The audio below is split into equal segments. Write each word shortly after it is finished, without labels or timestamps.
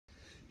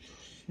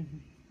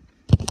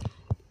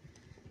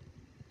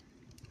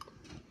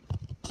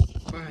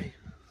Bye.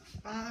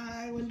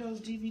 Bye,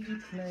 Windows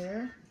DVD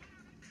player.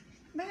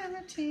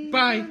 Manatee.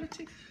 Bye.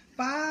 Manatee.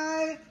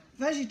 Bye,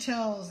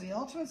 VeggieTales, the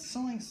ultimate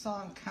selling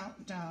song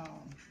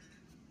countdown.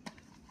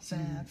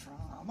 Sent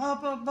from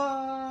up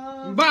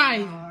above.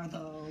 Bye. Are the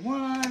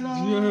one I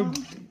love.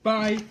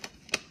 Bye.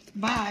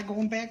 Bye.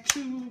 Going back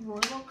to Royal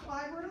Oak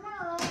Library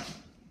tomorrow.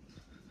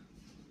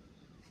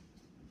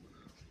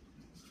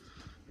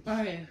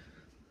 Bye.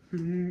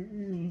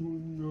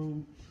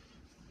 No.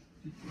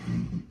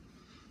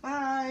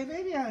 Bye,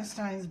 Baby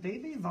Einstein's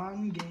Baby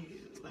Von Gale.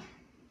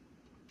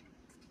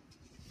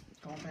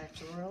 Going back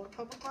to the Royal Oak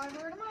Public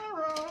Library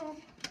tomorrow.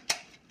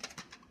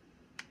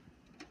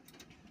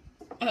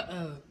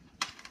 Uh-oh.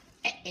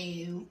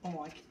 Uh-oh. Oh,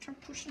 I keep trying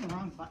pushing the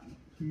wrong button.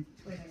 Wait,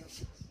 I got this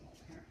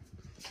here.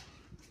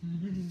 I'm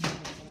going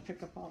to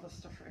pick up all this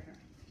stuff right here.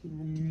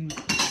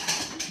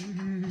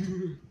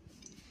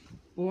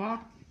 What?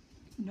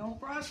 No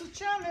process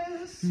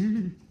chemist.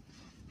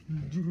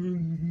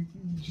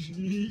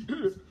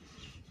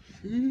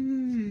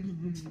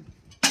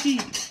 Tea.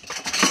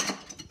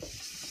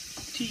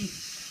 Tea.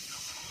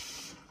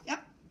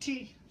 Yep,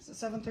 tea. Is it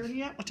 7:30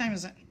 yet? What time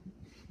is it?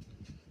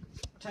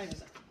 What time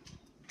is it?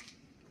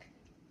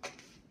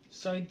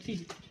 Sorry,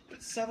 tea.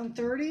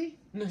 7:30?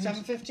 No,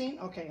 7:15?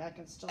 Okay, I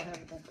can still have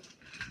a drink.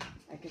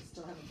 I can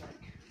still have a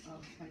drink. Oh,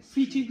 nice.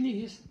 15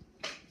 minutes.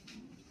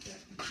 Yeah,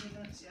 15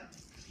 minutes, yeah.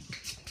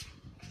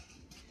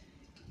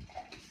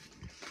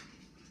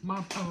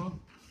 My power.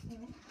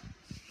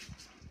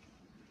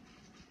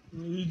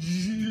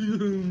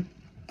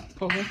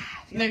 Power.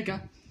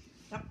 Lega.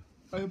 Yep.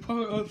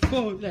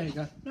 Power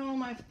lega. No,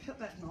 that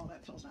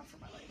pill's not for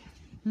my leg.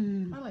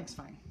 My leg's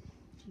fine.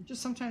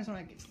 Just sometimes when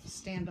I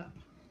stand up.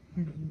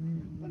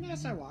 When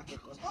as I walk,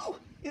 it goes, oh,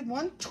 it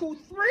 1, 2, 3,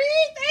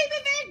 baby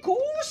Van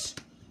Goose.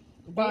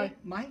 Bye. Oh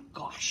my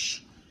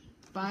gosh.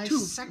 By 2.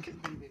 second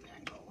baby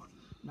Van Gogh.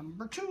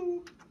 Number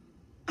 2.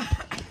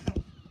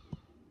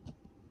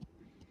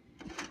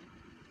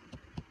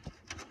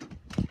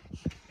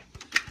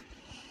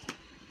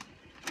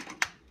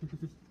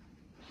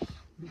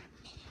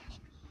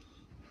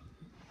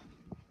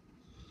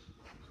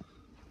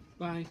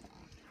 Bye.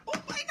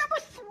 Oh, by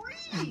number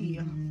 3.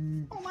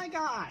 Oh my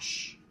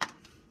gosh.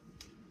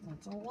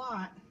 That's a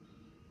lot.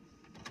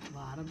 A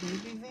lot of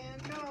baby Van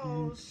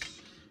Goghs.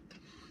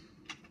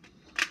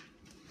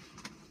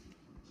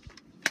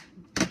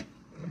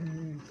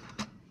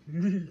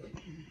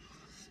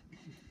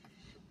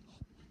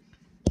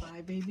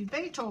 Bye, baby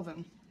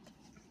Beethoven.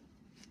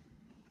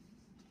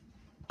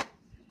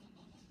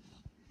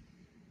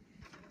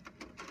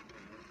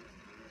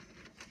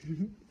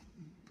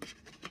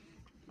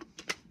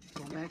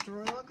 Going back to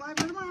Royal Oak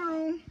Library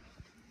tomorrow.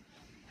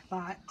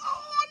 Bye.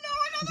 Oh no,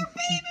 another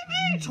baby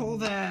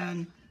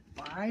Beethoven.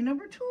 Bye,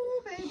 number 2,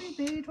 baby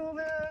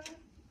Beethoven.